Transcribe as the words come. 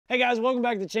Hey guys, welcome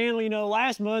back to the channel. You know,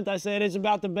 last month I said it's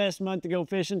about the best month to go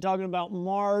fishing, talking about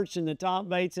March and the top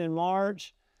baits in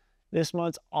March. This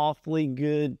month's awfully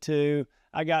good too.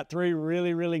 I got three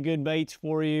really good baits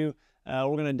for you.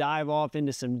 We're gonna dive off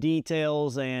into some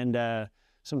details and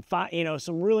some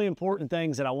really important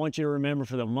things that I want you to remember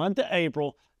for the month of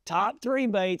April. Top three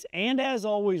baits, and as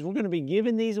always, we're going to be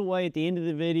giving these away at the end of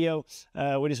the video.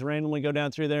 We just randomly go down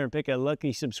through there and pick a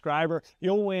lucky subscriber.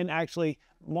 You'll win actually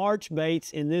March baits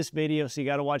in this video, so you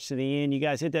got to watch to the end. You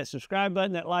guys hit that subscribe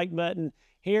button, that like button.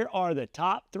 Here are the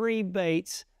top three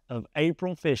baits of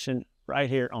April fishing right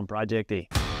here on Project E.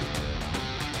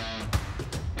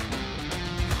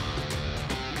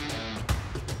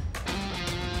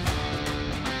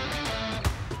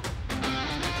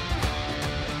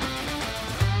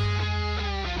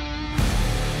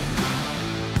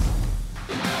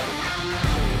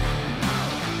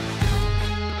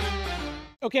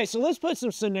 Okay, so let's put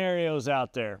some scenarios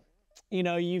out there. You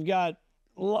know, you've got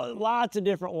lots of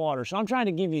different water. So I'm trying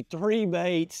to give you three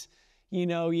baits, you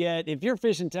know, yet if you're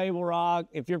fishing Table Rock,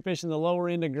 if you're fishing the lower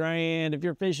end of Grand, if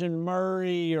you're fishing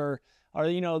Murray or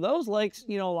you know, those lakes,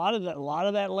 you know, a lot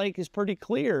of that lake is pretty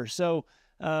clear. So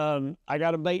I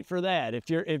got a bait for that. If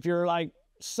you're like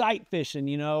sight fishing,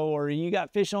 you know, or you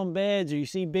got fish on beds, or you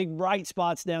see big bright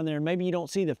spots down there, and maybe you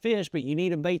don't see the fish, but you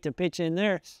need a bait to pitch in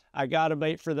there, I got a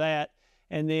bait for that.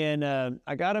 And then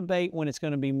I got a bait when it's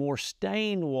going to be more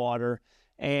stained water.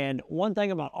 And one thing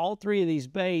about all three of these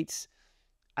baits,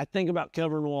 I think about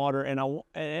covering water, and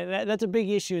that's a big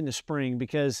issue in the spring,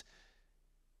 because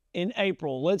in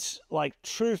April, let's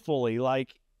truthfully,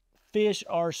 fish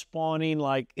are spawning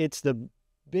like it's the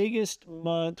biggest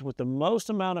month with the most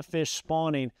amount of fish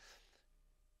spawning.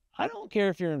 I don't care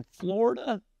if you're in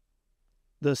Florida,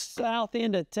 the south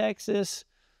end of Texas,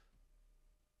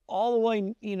 all the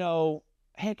way, you know,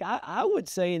 heck, I would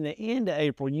say in the end of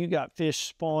April, you got fish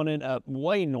spawning up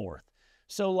way north.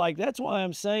 So that's why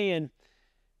I'm saying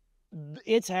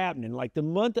it's happening. Like the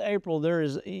month of April,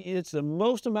 it's the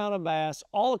most amount of bass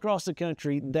all across the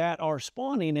country that are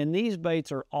spawning, and these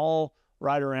baits are all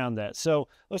right around that. So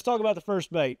let's talk about the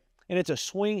first bait, and it's a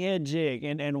swing head jig.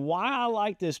 And why I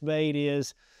like this bait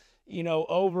is, you know,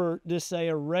 over just say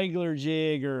a regular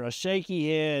jig or a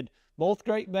shaky head, both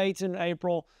great baits in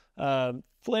April.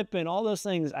 Flipping, all those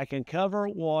things, I can cover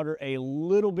water a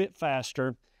little bit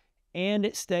faster, and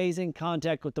it stays in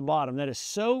contact with the bottom. That is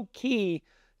so key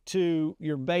to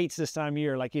your baits this time of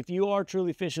year. Like if you are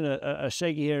truly fishing a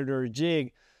shaky head or a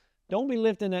jig, don't be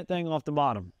lifting that thing off the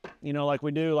bottom, you know, like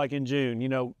we do like in June. You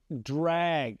know,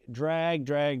 drag.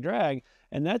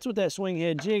 And that's what that swing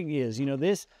head jig is. You know,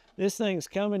 this thing's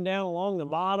coming down along the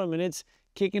bottom, and it's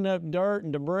kicking up dirt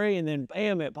and debris, and then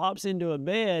bam, it pops into a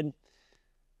bed.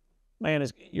 Man,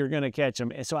 you're going to catch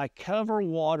them. And so I cover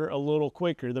water a little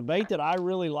quicker. The bait that I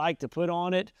really like to put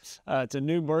on it, it's a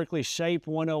new Berkley Shape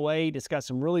 108. It's got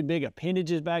some really big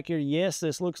appendages back here. Yes,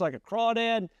 this looks like a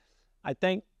crawdad. I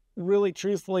think really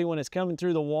truthfully, when it's coming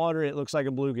through the water, it looks like a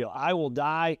bluegill. I will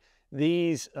dye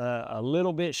these a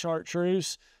little bit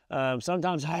chartreuse.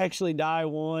 Sometimes I actually dye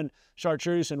one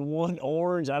chartreuse and one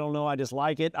orange. I don't know, I just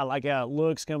like it. I like how it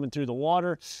looks coming through the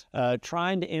water,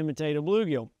 trying to imitate a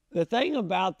bluegill. The thing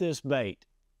about this bait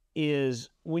is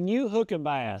when you hook a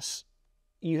bass,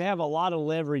 you have a lot of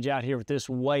leverage out here with this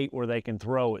weight where they can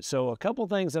throw it. So a couple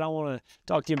things that I want to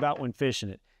talk to you about when fishing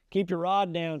it. Keep your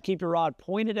rod down, keep your rod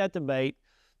pointed at the bait.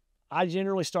 I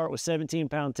generally start with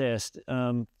 17-pound test.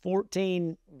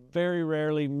 14 very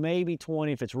rarely, maybe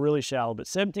 20 if it's really shallow, but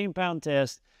 17-pound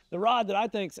test. The rod that I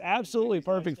think is absolutely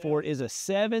perfect for it is a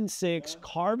 7.6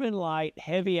 Carbon Light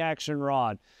heavy action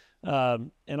rod.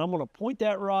 And I'm going to point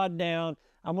that rod down.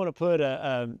 I'm going to put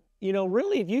you know,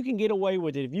 really, if you can get away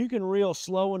with it, if you can reel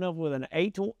slow enough with an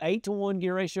 8 to 1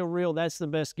 gear ratio reel, that's the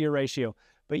best gear ratio.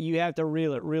 But you have to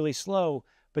reel it really slow.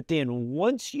 But then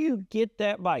once you get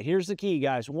that bite, here's the key,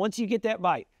 guys. Once you get that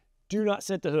bite, do not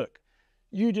set the hook.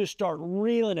 You just start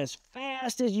reeling as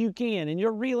fast as you can. And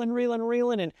you're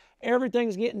reeling, and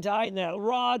everything's getting tight, and that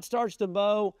rod starts to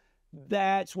bow.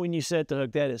 That's when you set the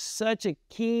hook. That is such a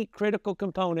key, critical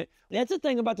component. That's the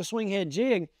thing about the swing head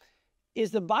jig,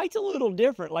 is the bite's a little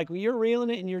different. Like when you're reeling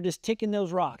it and you're just ticking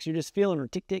those rocks, you're just feeling them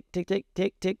tick, tick, tick, tick,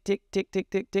 tick, tick, tick, tick, tick,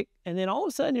 tick, tick. And then all of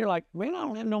a sudden you're like, man, I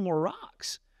don't have no more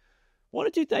rocks. One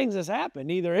of two things has happened.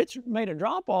 Either it's made a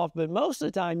drop off, but most of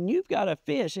the time you've got a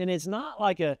fish, and it's not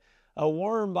like a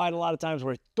worm bite a lot of times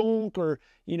where it's thunk, or,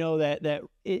 you know,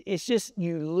 it's just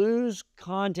you lose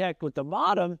contact with the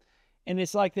bottom. And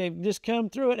it's like they've just come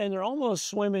through it and they're almost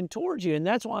swimming towards you. And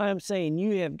that's why I'm saying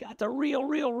you have got to reel,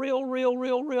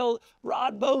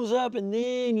 rod bows up, and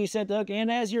then you set the hook.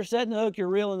 And as you're setting the hook, you're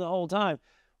reeling the whole time.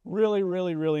 Really,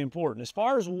 really, really important. As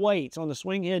far as weights on the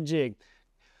swing head jig,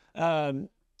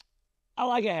 I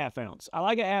like a half ounce. I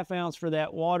like a half ounce for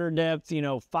that water depth, you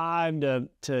know, 5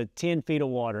 to 10 feet of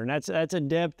water. And that's a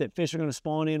depth that fish are going to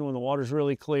spawn in when the water's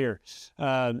really clear.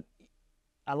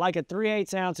 I like a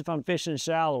 3/8 ounce if I'm fishing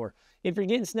shallower. If you're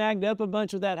getting snagged up a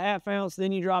bunch with that half ounce,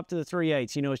 then you drop to the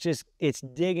 3/8. You know, it's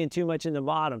digging too much in the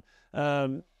bottom.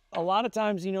 A lot of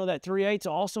times, you know, that 3/8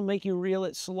 will also make you reel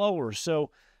it slower.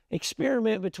 So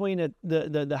experiment between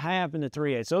the half and the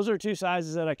 3/8. Those are two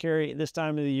sizes that I carry at this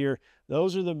time of the year.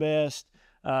 Those are the best.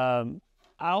 I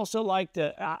also like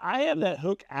I have that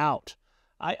hook out.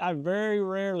 I very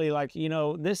rarely, like, you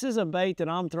know, this is a bait that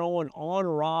I'm throwing on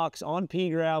rocks, on pea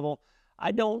gravel.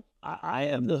 I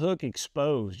have the hook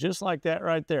exposed, just like that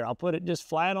right there. I'll put it just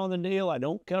flat on the deal. I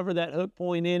don't cover that hook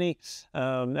point any.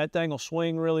 That thing will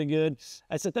swing really good.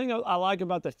 That's the thing I like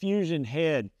about the Fusion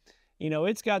head. You know,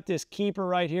 it's got this keeper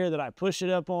right here that I push it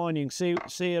up on. You can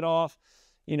see it off.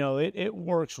 You know, it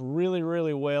works really,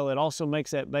 really well. It also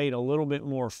makes that bait a little bit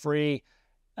more free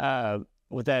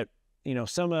with that. You know,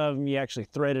 some of them you actually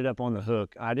thread it up on the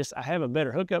hook. I have a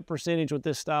better hookup percentage with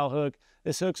this style hook.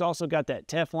 This hook's also got that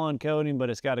Teflon coating, but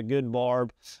it's got a good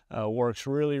barb. Works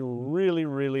really, really,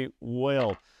 really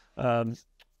well.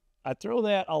 I throw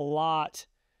that a lot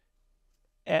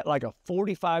at like a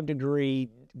 45-degree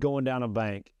going down a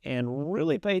bank, and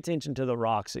really pay attention to the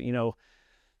rocks. You know,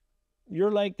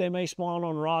 your lake, they may spawn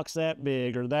on rocks that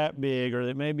big, or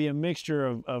it may be a mixture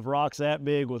of rocks that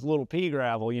big with little pea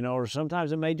gravel, you know, or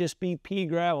sometimes it may just be pea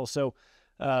gravel. So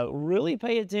really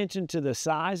pay attention to the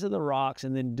size of the rocks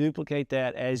and then duplicate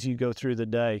that as you go through the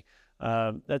day.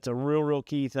 That's a real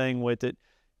key thing with it.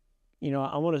 You know,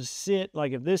 I want to sit,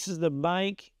 like if this is the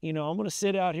bank, you know, I'm going to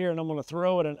sit out here and I'm going to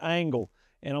throw at an angle,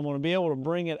 and I'm going to be able to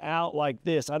bring it out like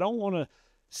this. I don't want to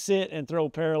sit and throw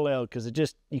parallel, because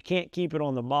you can't keep it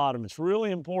on the bottom. It's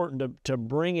really important to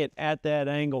bring it at that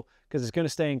angle, because it's going to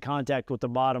stay in contact with the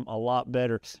bottom a lot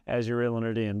better as you're reeling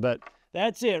it in. But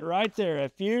that's it right there. A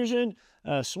Fusion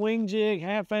swing jig,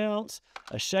 half ounce,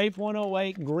 a Shape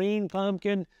 108 green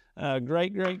pumpkin.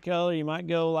 Great color. You might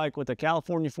go like with a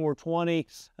California 420.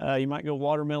 You might go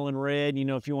watermelon red, you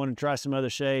know, if you want to try some other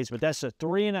shades. But that's a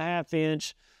 3.5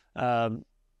 inch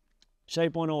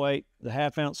Shape 108, the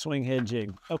half ounce swing head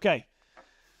jig. Okay,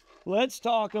 let's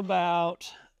talk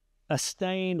about a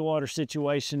stained water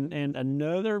situation and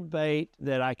another bait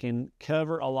that I can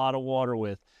cover a lot of water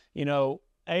with. You know,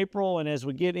 April, and as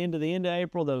we get into the end of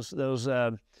April, those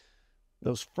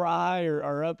fry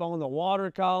are up on the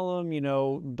water column. You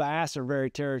know, bass are very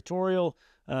territorial.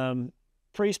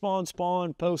 Pre-spawn,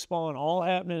 spawn, post-spawn, all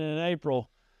happening in April.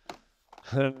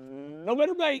 No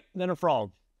better bait than a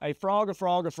frog. A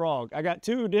frog. I got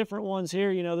 2 different ones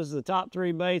here. You know, this is the top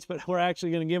 3 baits, but we're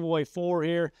actually going to give away 4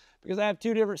 here because I have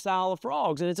 2 different style of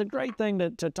frogs, and it's a great thing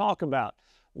to talk about.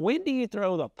 When do you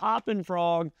throw the popping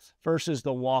frog versus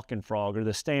the walking frog, or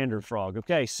the standard frog?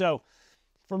 Okay, so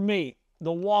for me,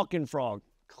 the walking frog,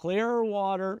 clearer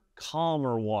water,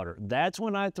 calmer water. That's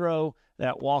when I throw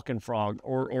that walking frog,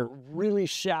 or really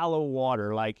shallow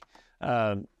water, like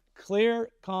clear,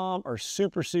 calm, or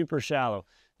super shallow.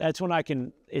 That's when I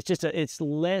can, it's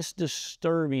less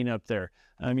disturbing up there.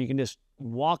 You can just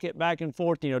walk it back and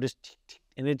forth, you know,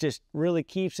 and it just really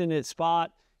keeps in its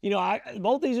spot. You know,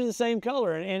 both these are the same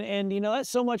color, and you know, that's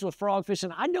so much with frog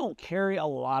fishing. I don't carry a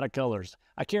lot of colors.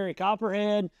 I carry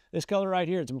copperhead, this color right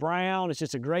here, it's brown. It's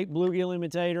just a great bluegill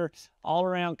imitator, all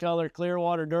around color, clear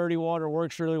water, dirty water,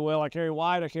 works really well. I carry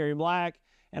white, I carry black,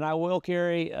 and I will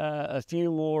carry a few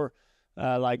more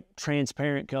like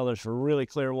transparent colors for really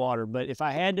clear water. But if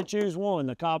I had to choose one,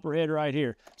 the copperhead right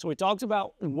here. So we talked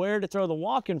about where to throw the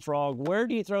walking frog. Where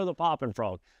do you throw the popping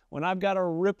frog? When I've got a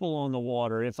ripple on the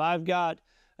water, if I've got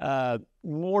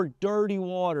more dirty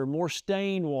water, more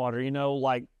stained water, you know,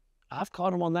 like I've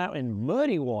caught them on that in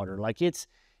muddy water. Like it's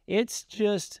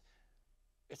just,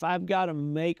 if I've got to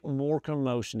make more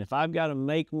commotion, if I've got to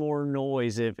make more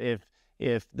noise,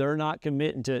 if they're not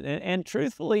committing to it, and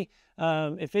truthfully,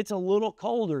 if it's a little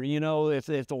colder, you know, if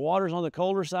the water's on the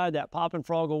colder side, that popping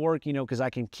frog will work, you know, because I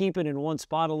can keep it in one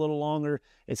spot a little longer.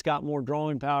 It's got more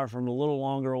drawing power from a little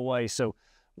longer away. So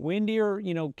windier,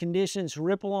 you know, conditions,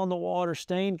 ripple on the water,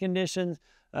 stained conditions,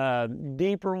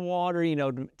 deeper water, you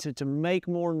know, to make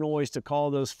more noise to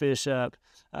call those fish up.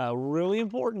 Really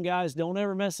important, guys. Don't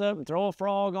ever mess up and throw a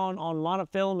frog on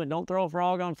monofilament. Don't throw a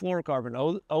frog on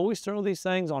fluorocarbon. Always throw these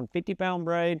things on 50-pound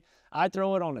braid. I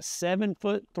throw it on a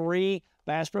 7'3"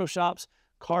 Bass Pro Shops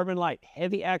Carbon Light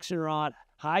heavy action rod,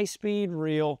 high-speed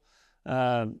reel.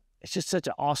 It's just such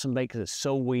an awesome bait because it's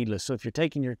so weedless. So if you're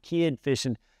taking your kid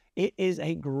fishing, It is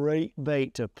a great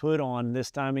bait to put on this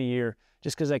time of year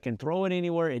just because I can throw it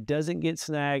anywhere. It doesn't get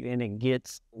snagged and it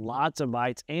gets lots of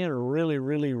bites and really,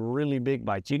 really, really big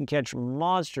bites. You can catch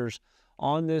monsters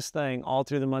on this thing all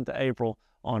through the month of April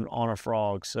on a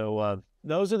frog. So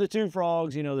those are the two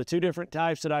frogs, you know, the two different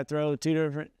types that I throw, the two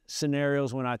different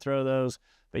scenarios when I throw those,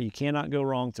 but you cannot go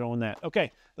wrong throwing that.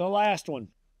 Okay, the last one.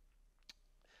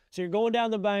 So you're going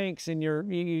down the banks and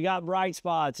you got bright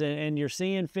spots and you're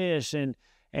seeing fish and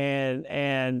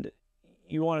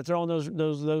you want to throw in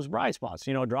those bright spots.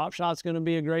 You know, drop shot's going to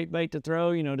be a great bait to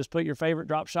throw. You know, just put your favorite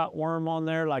drop shot worm on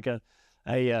there, like a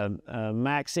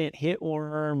Maxent hit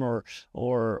worm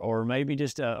or maybe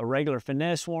just a regular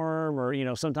finesse worm, or, you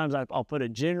know, sometimes I'll put a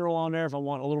general on there if I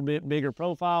want a little bit bigger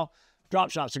profile.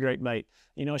 Drop shot's a great bait.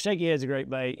 You know, shaky head's a great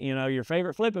bait. You know, your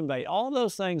favorite flipping bait. All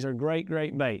those things are great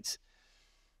baits.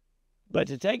 But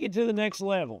to take it to the next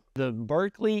level, the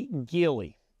Berkley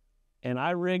Gilly. And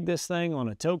I rigged this thing on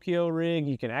a Tokyo rig.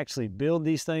 You can actually build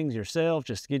these things yourself.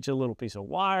 Just get you a little piece of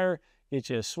wire, get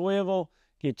you a swivel,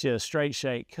 get you a straight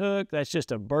shank hook. That's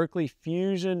just a Berkley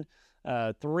Fusion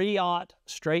 3/0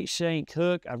 straight shank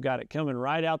hook. I've got it coming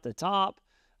right out the top.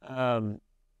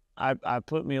 I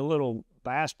put me a little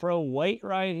Bass Pro weight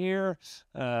right here.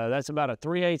 That's about a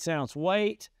 3/8 ounce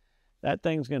weight. That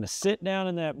thing's going to sit down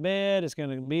in that bed. It's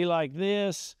going to be like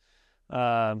this.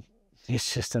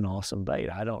 It's just an awesome bait.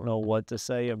 I don't know what to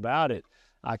say about it.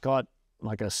 I caught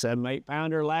like a 7-8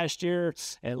 pounder last year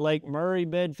at Lake Murray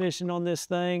bed fishing on this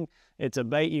thing. It's a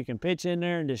bait you can pitch in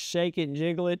there and just shake it and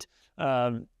jiggle it.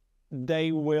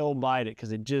 They will bite it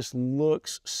because it just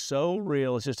looks so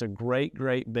real. It's just a great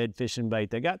bed fishing bait.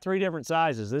 They got 3 different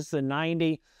sizes. This is the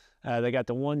 90. They got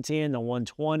the 110, the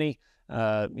 120.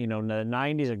 You know, the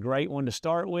 90 is a great one to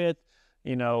start with.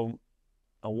 You know,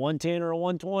 a 110 or a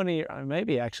 120, or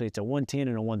maybe actually it's a 110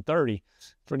 and a 130.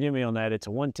 Forgive me on that. It's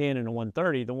a 110 and a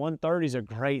 130. The 130 is a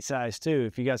great size too.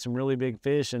 If you got some really big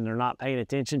fish and they're not paying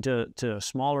attention to a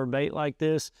smaller bait like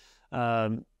this,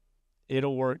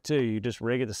 it'll work too. You just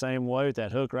rig it the same way with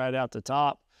that hook right out the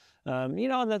top. You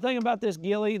know, and the thing about this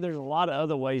gilly, there's a lot of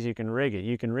other ways you can rig it.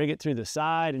 You can rig it through the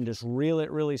side and just reel it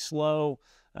really slow.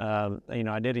 You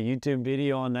know, I did a YouTube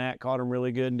video on that, caught them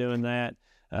really good doing that.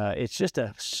 It's just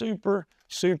a super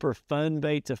fun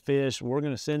bait to fish. We're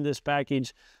going to send this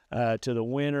package to the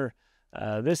winner.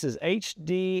 This is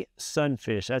HD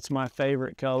Sunfish. That's my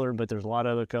favorite color, but there's a lot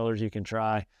of other colors you can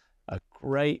try. A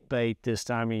great bait this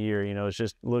time of year. You know, it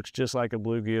just looks just like a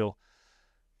bluegill.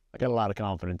 I got a lot of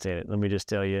confidence in it, let me just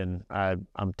tell you, and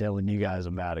I'm telling you guys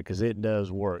about it because it does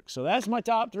work. So that's my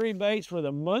top 3 baits for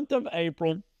the month of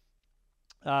April.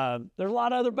 There's a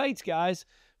lot of other baits, guys,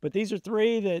 but these are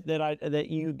 3 that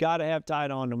you got to have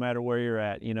tied on no matter where you're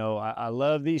at. You know, I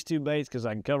love these 2 baits because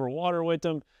I can cover water with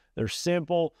them. They're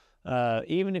simple.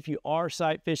 Even if you are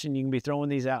sight fishing, you can be throwing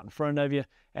these out in front of you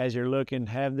as you're looking.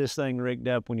 Have this thing rigged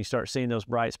up. When you start seeing those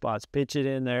bright spots, pitch it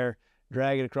in there,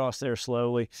 drag it across there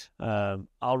slowly.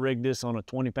 I'll rig this on a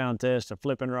 20-pound test, a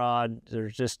flipping rod.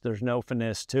 There's no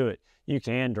finesse to it. You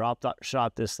can drop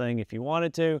shot this thing if you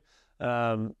wanted to.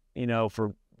 You know,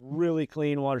 for really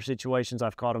clean water situations,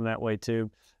 I've caught them that way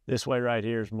too. This way right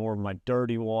here is more of my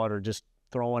dirty water, just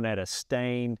throwing at a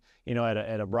stain, you know,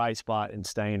 at a bright spot in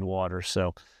stained water.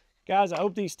 So guys, I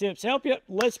hope these tips help you.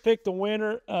 Let's pick the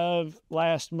winner of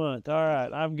last month. All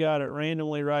right, I've got it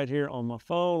randomly right here on my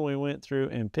phone. We went through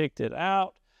and picked it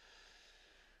out.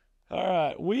 All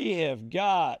right, we have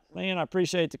got, man, I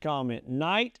appreciate the comment.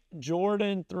 Night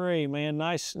Jordan 3, man,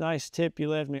 nice tip you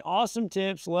left me. Awesome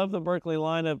tips. Love the Berkley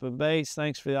lineup of baits.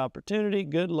 Thanks for the opportunity.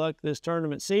 Good luck this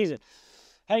tournament season.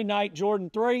 Hey, Night Jordan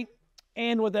 3,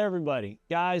 and with everybody,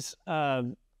 guys.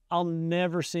 I'll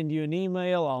never send you an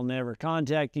email. I'll never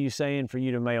contact you saying for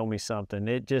you to mail me something.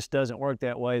 It just doesn't work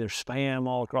that way. There's spam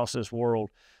all across this world.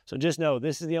 So just know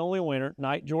this is the only winner,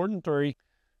 Night Jordan 3.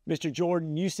 Mr.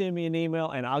 Jordan, you send me an email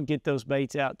and I'll get those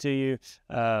baits out to you.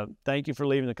 Thank you for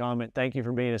leaving the comment. Thank you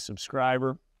for being a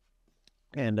subscriber.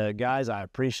 And guys, I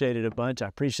appreciate it a bunch. I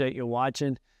appreciate you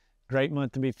watching. Great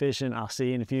month to be fishing. I'll see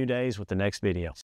you in a few days with the next video.